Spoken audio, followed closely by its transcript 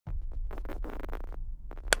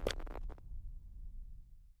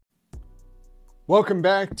Welcome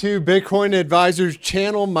back to Bitcoin Advisors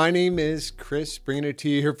channel. My name is Chris, bringing it to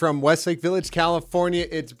you here from Westlake Village, California.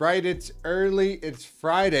 It's bright, it's early, it's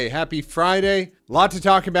Friday. Happy Friday. A lot to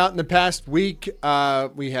talk about in the past week.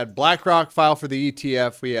 We had BlackRock file for the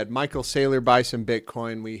ETF. We had Michael Saylor buy some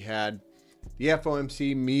Bitcoin. We had the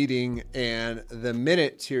FOMC meeting and the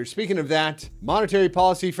minutes here. Speaking of that, monetary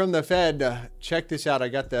policy from the Fed. Check this out. I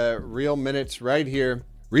got the real minutes right here.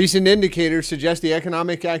 Recent indicators suggest the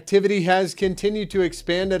economic activity has continued to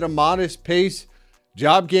expand at a modest pace.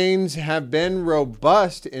 Job gains have been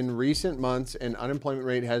robust in recent months and unemployment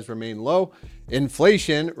rate has remained low.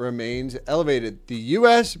 Inflation remains elevated. The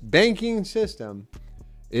U.S. banking system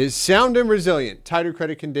is sound and resilient. Tighter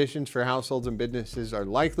credit conditions for households and businesses are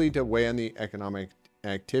likely to weigh on the economic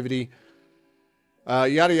activity.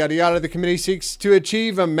 Yada, yada, yada. The committee seeks to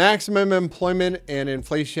achieve a maximum employment and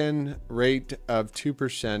inflation rate of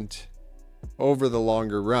 2% over the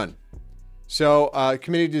longer run. So the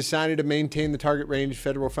committee decided to maintain the target range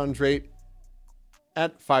federal funds rate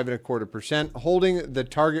at 5.25%, holding the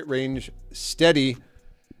target range steady.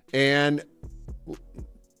 And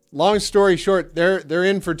long story short, they're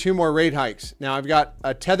in for 2 more rate hikes. Now I've got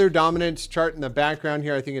a tether dominance chart in the background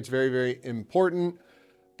here. I think it's very, very important.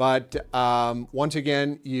 But once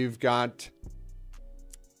again, you've got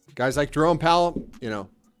guys like Jerome Powell,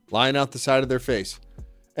 lying out the side of their face.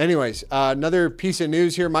 Anyways, another piece of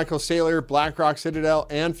news here. Michael Saylor, BlackRock, Citadel,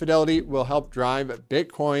 and Fidelity will help drive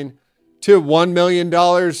Bitcoin to $1 million.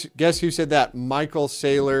 Guess who said that? Michael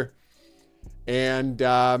Saylor. And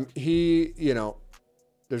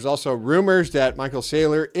there's also rumors that Michael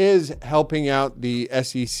Saylor is helping out the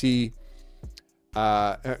SEC.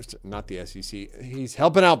 Not the SEC. He's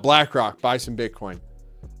helping out BlackRock buy some Bitcoin.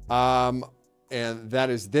 And that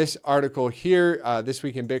is this article here. This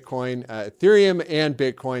week in Bitcoin, Ethereum and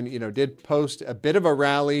Bitcoin, did post a bit of a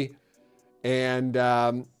rally. And,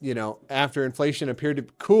 after inflation appeared to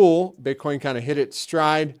cool, Bitcoin kind of hit its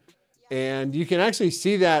stride. And you can actually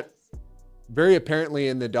see that very apparently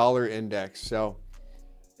in the dollar index. So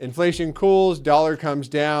inflation cools, dollar comes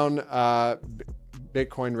down,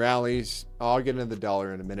 Bitcoin rallies. I'll get into the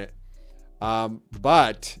dollar in a minute.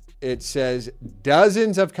 But it says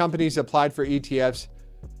dozens of companies applied for ETFs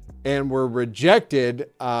and were rejected.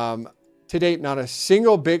 To date, not a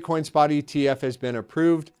single Bitcoin spot ETF has been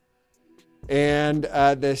approved. And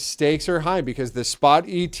the stakes are high because the spot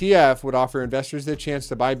ETF would offer investors the chance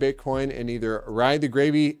to buy Bitcoin and either ride the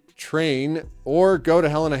gravy train or go to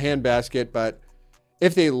hell in a handbasket. But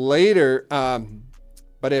if the latter,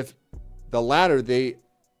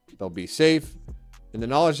 they'll be safe in the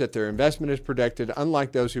knowledge that their investment is protected,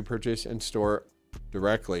 unlike those who purchase and store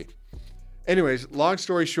directly. Anyways, long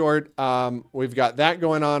story short, we've got that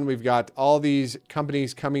going on. We've got all these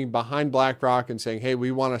companies coming behind BlackRock and saying, hey,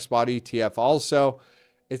 we want a spot ETF also.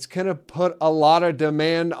 It's going to put a lot of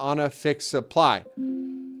demand on a fixed supply.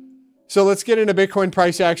 So let's get into Bitcoin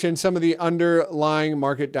price action, some of the underlying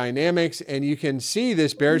market dynamics. And you can see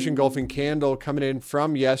this bearish engulfing candle coming in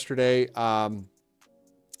from yesterday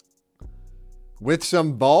with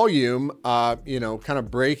some volume, kind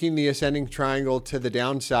of breaking the ascending triangle to the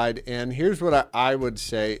downside. And here's what I would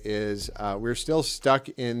say is we're still stuck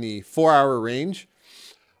in the 4-hour range.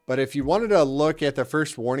 But if you wanted to look at the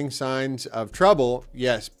first warning signs of trouble,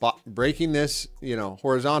 yes, breaking this,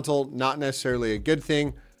 horizontal, not necessarily a good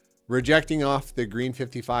thing. Rejecting off the green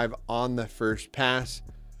 55 on the first pass.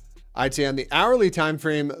 I'd say on the hourly time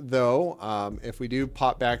frame, though, if we do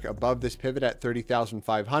pop back above this pivot at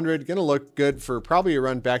 30,500, going to look good for probably a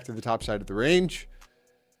run back to the top side of the range.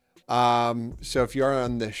 So if you are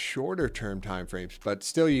on the shorter term time frames, but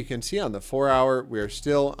still you can see on the 4-hour, we're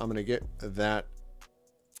still, I'm going to get that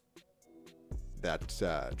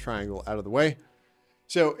triangle out of the way.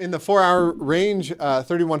 So in the 4-hour range,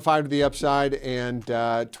 31.5 to the upside and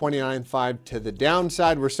 29.5 to the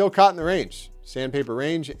downside. We're still caught in the range, sandpaper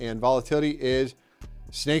range, and volatility is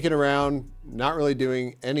snaking around, not really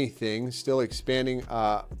doing anything, still expanding.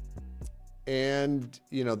 And,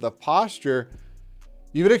 the posture,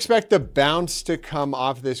 you would expect the bounce to come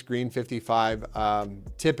off this green 55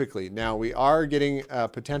 typically. Now we are getting a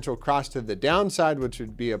potential cross to the downside, which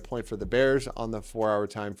would be a point for the bears on the 4-hour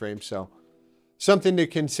time frame. So something to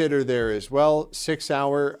consider there as well.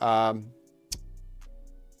 6-hour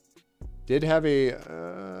did have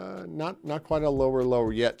a not quite a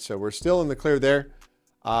lower yet, so we're still in the clear there.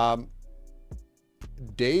 The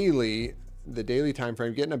daily time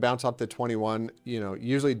frame getting a bounce off the 21,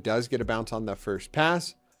 usually does get a bounce on the first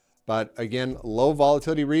pass, but again, low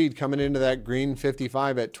volatility read coming into that green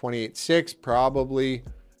 55 at 28.6, probably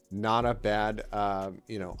not a bad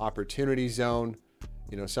opportunity zone.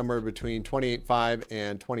 you know, somewhere between 28.5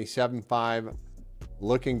 and 27.5.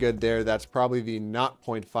 Looking good there. That's probably the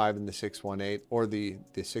 0.5 in the 618, or the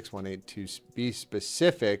 618 to be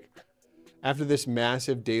specific. After this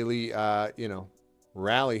massive daily, you know,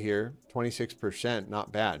 rally here, 26%,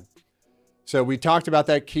 not bad. So we talked about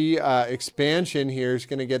that key expansion here is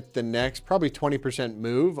going to get the next probably 20%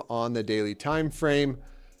 move on the daily time frame.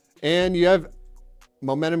 And you have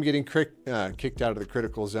momentum getting kicked out of the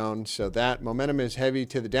critical zone. So that momentum is heavy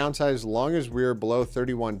to the downside as long as we're below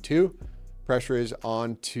 31.2. Pressure is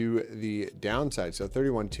on to the downside. So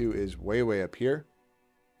 31.2 is way, way up here.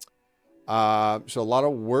 So a lot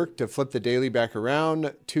of work to flip the daily back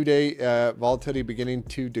around. 2-day volatility beginning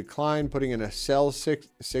to decline, putting in a sell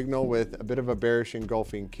signal with a bit of a bearish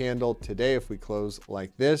engulfing candle today if we close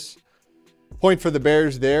like this. Point for the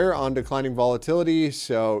bears there on declining volatility.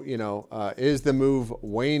 So, you know, is the move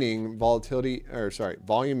waning?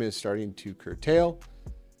 Volume is starting to curtail.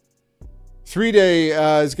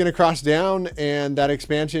 3-day is going to cross down, and that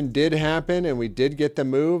expansion did happen, and we did get the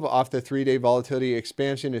move off the 3-day volatility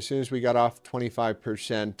expansion as soon as we got off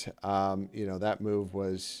 25%. You know, that move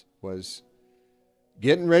was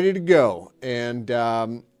getting ready to go, and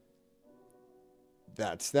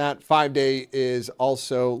that's that. 5-day is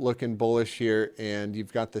also looking bullish here, and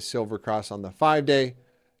you've got the silver cross on the 5-day.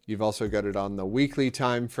 You've also got it on the weekly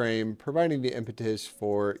time frame, providing the impetus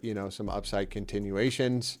for, you know, some upside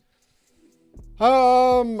continuations.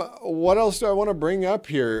 What else do I want to bring up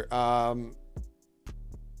here?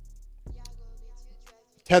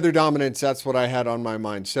 Tether dominance, that's what I had on my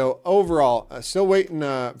mind. So overall, still waiting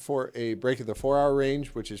for a break of the 4-hour range,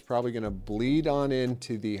 which is probably going to bleed on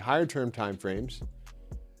into the higher term time frames.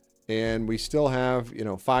 And we still have, you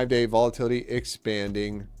know, 5-day volatility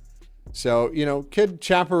expanding. So, you know, could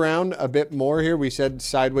chop around a bit more here. We said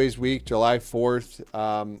sideways week, July 4th.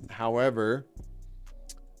 However,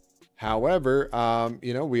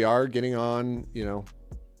 you know, we are getting on, you know,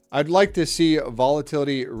 I'd like to see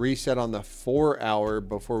volatility reset on the 4-hour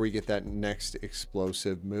before we get that next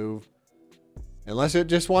explosive move. Unless it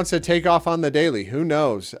just wants to take off on the daily. Who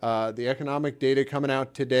knows? The economic data coming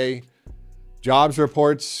out today. Jobs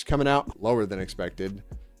reports coming out lower than expected.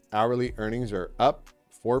 Hourly earnings are up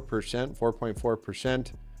 4%,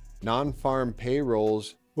 4.4%. Non-farm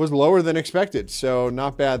payrolls was lower than expected. So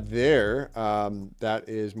not bad there. That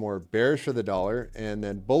is more bearish for the dollar, and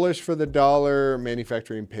then bullish for the dollar.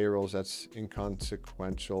 Manufacturing payrolls, that's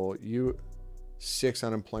inconsequential. U6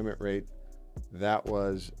 unemployment rate, that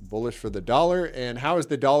was bullish for the dollar. And how is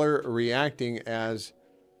the dollar reacting as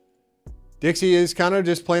Dixie is kind of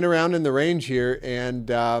just playing around in the range here? And,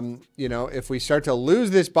 you know, if we start to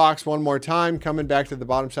lose this box one more time, coming back to the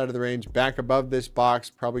bottom side of the range, back above this box,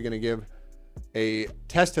 probably going to give a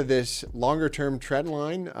test of this longer term trend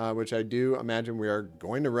line, which I do imagine we are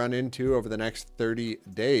going to run into over the next 30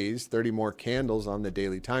 days, 30 more candles on the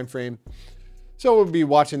daily time frame. So we'll be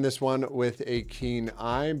watching this one with a keen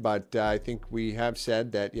eye, but I think we have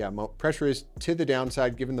said that, yeah, pressure is to the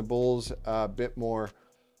downside, giving the bulls a bit more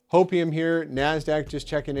hopium here. NASDAQ just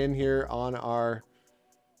checking in here on our,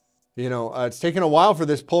 you know, it's taken a while for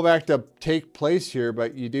this pullback to take place here,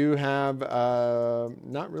 but you do have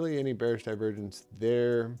not really any bearish divergence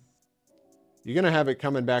there. You're going to have it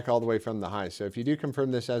coming back all the way from the high. So if you do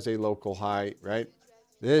confirm this as a local high, right,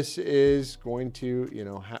 this is going to, you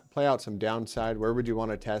know, play out some downside. Where would you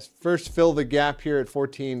want to test? First, fill the gap here at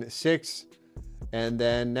 14.6. And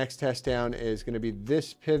then next test down is going to be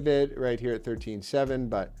this pivot right here at 13.7.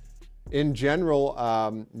 But in general,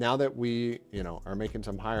 now that we, you know, are making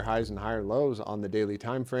some higher highs and higher lows on the daily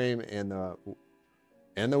time frame and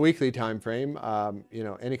the weekly time frame, you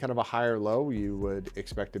know, any kind of a higher low, you would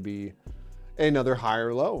expect to be another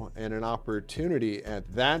higher low and an opportunity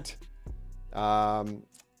at that.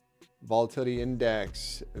 Volatility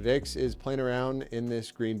index, VIX is playing around in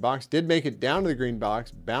this green box. Did make it down to the green box,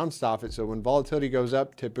 bounced off it. So when volatility goes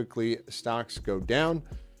up, typically stocks go down.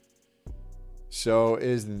 So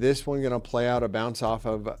is this one going to play out a bounce off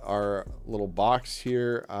of our little box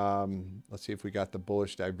here? Let's see if we got the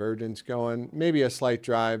bullish divergence going. Maybe a slight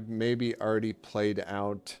drive, maybe already played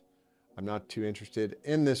out. I'm not too interested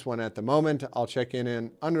in this one at the moment. I'll check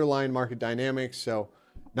in underlying market dynamics. So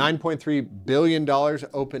 $9.3 billion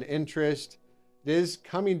open interest. It is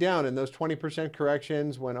coming down in those 20%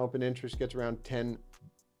 corrections when open interest gets around 10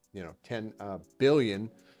 billion.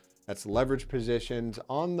 That's leverage positions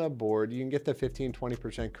on the board. You can get the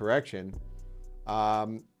 15-20% correction.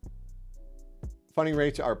 Funding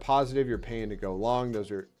rates are positive. You're paying to go long.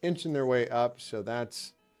 Those are inching their way up. So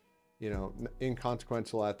that's, you know,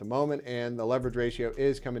 inconsequential at the moment. And the leverage ratio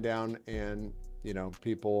is coming down, and You know,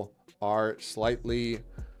 people are slightly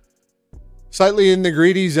in the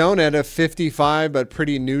greedy zone at a 55, but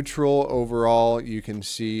pretty neutral overall. You can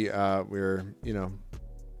see we're, you know,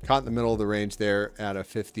 caught in the middle of the range there at a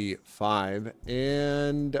 55.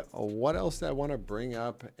 And what else did I want to bring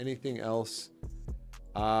up? Anything else?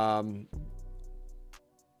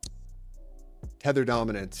 Tether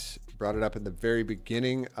dominance. Brought it up in the very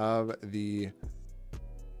beginning of the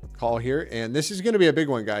call here. And this is going to be a big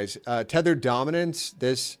one, guys. Tether dominance,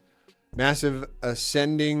 this massive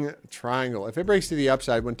ascending triangle. If it breaks to the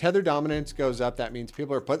upside, when Tether dominance goes up, that means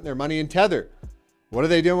people are putting their money in Tether. What are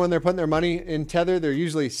they doing when they're putting their money in Tether? They're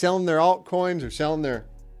usually selling their altcoins or selling their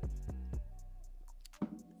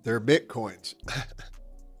Bitcoins.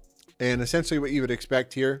 And essentially what you would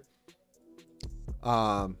expect here,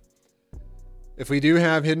 if we do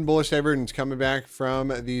have hidden bullish divergence coming back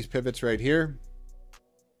from these pivots right here,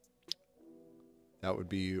 that would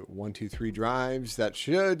be 1, 2, 3 drives. That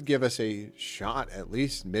should give us a shot at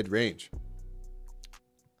least mid-range.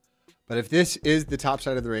 But if this is the top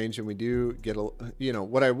side of the range and we do get a, you know,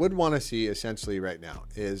 what I would want to see essentially right now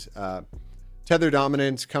is Tether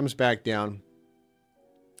dominance comes back down,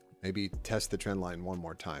 maybe test the trend line one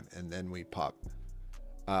more time, and then we pop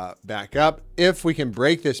back up. If we can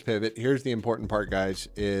break this pivot, here's the important part, guys,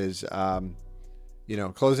 is, you know,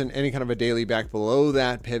 closing any kind of a daily back below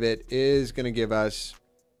that pivot is going to give us,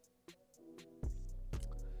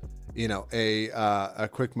 you know, a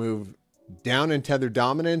quick move down in Tether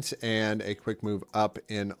dominance and a quick move up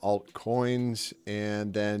in altcoins.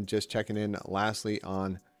 And then just checking in lastly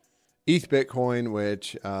on ETH Bitcoin,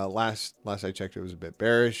 which last I checked, it was a bit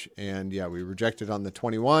bearish. And yeah, we rejected on the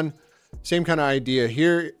 21. Same kind of idea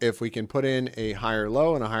here. If we can put in a higher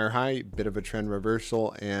low and a higher high, bit of a trend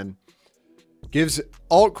reversal, and gives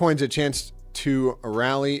altcoins a chance to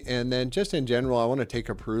rally. And then just in general, I want to take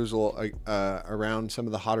a perusal around some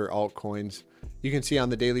of the hotter altcoins. You can see on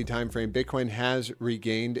the daily time frame, Bitcoin has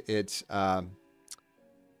regained its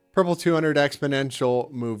purple 200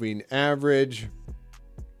 exponential moving average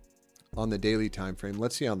on the daily time frame.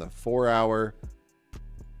 Let's see on the 4-hour.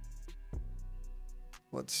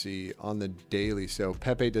 Let's see on the daily. So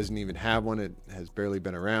Pepe doesn't even have one. It has barely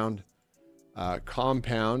been around.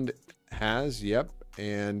 Compound has, yep.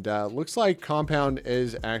 And looks like Compound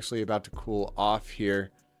is actually about to cool off here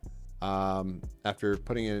after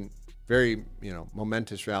putting in very, you know,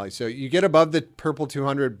 momentous rally. So you get above the purple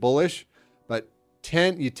 200 bullish, but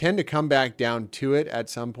you tend to come back down to it at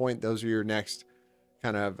some point. Those are your next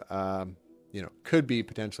kind of, you know, could be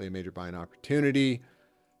potentially a major buying opportunity.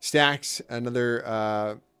 Stacks,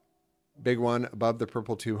 another big one above the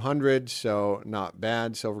purple 200. So not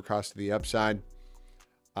bad. Silver cross to the upside.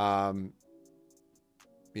 You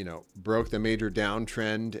know, broke the major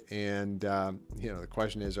downtrend. And, you know, the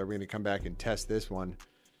question is, are we going to come back and test this one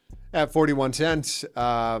at 41 cents?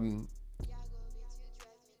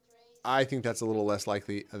 I think that's a little less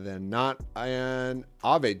likely than not. And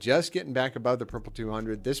Aave just getting back above the purple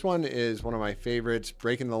 200. This one is one of my favorites,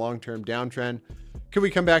 breaking the long-term downtrend. Could we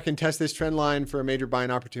come back and test this trend line for a major buying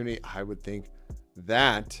opportunity? I would think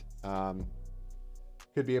that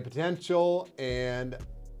could be a potential. And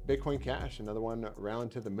Bitcoin Cash, another one round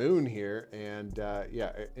to the moon here. And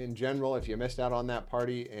yeah, in general, if you missed out on that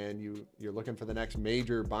party and you're looking for the next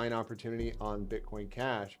major buying opportunity on Bitcoin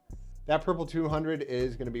Cash, that purple 200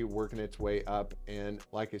 is going to be working its way up. And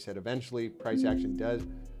like I said, eventually price action does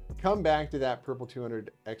come back to that purple 200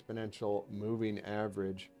 exponential moving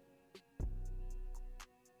average.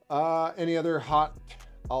 Any other hot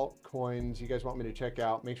altcoins you guys want me to check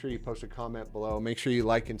out? Make sure you post a comment below. Make sure you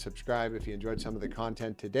like and subscribe if you enjoyed some of the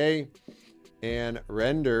content today. And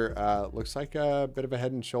Render looks like a bit of a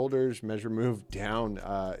head and shoulders measure move down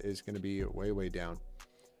is going to be way down.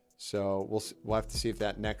 So we'll have to see if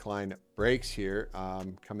that neckline breaks here,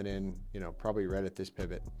 coming in, you know, probably right at this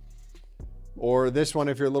pivot. Or this one,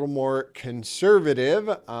 if you're a little more conservative.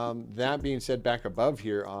 That being said, back above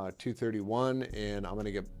here, 231, and I'm going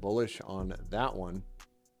to get bullish on that one.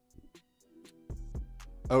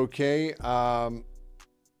 Okay.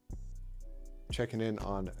 Checking in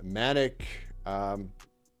on Matic. Do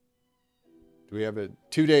we have a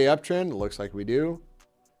 2-day uptrend? It looks like we do.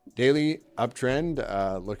 Daily uptrend,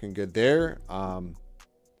 looking good there.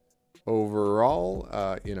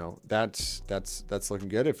 Overall, you know, that's looking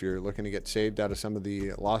good if you're looking to get saved out of some of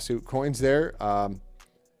the lawsuit coins there.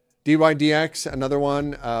 DYDX, another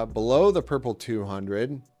one below the purple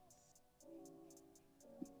 200.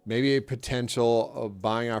 Maybe a potential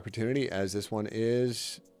buying opportunity, as this one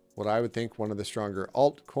is what I would think one of the stronger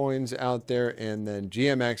altcoins out there. And then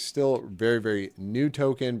GMX, still very new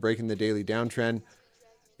token, breaking the daily downtrend.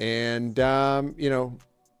 And, you know,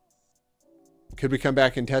 could we come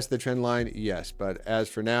back and test the trend line? Yes. But as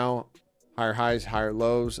for now, higher highs, higher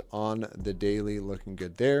lows on the daily, looking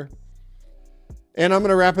good there. And I'm going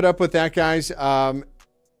to wrap it up with that, guys.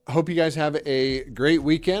 Hope you guys have a great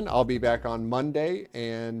weekend. I'll be back on Monday,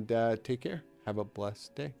 and take care. Have a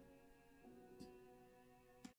blessed day.